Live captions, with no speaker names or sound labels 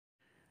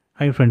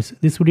Hi friends,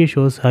 this video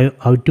shows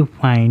how to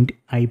find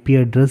IP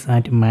address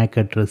and MAC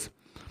address.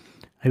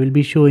 I will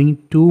be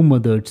showing two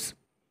methods.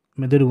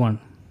 Method 1.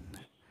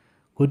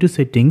 Go to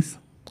settings,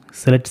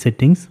 select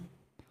settings,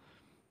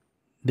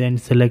 then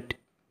select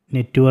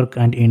network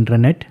and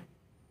internet,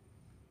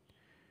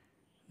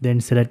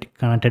 then select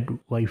connected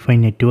Wi-Fi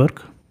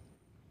network.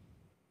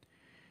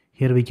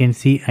 Here we can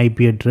see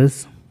IP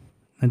address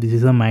and this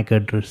is a MAC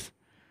address.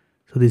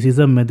 So this is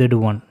a method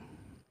 1.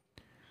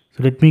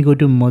 So let me go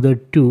to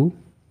method 2.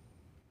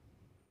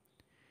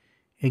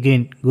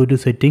 Again go to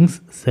settings,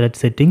 select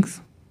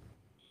settings,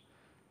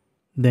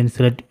 then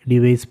select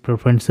device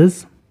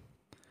preferences,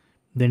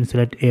 then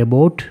select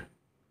about,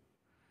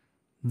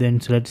 then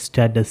select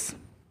status,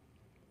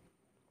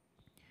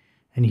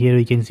 and here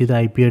we can see the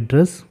IP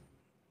address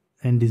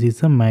and this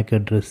is a MAC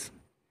address.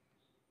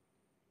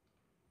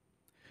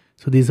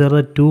 So these are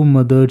the two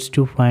methods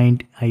to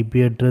find IP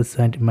address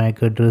and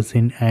MAC address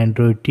in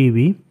Android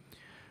TV.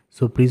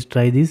 So please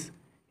try this.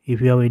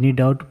 If you have any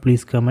doubt,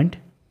 please comment.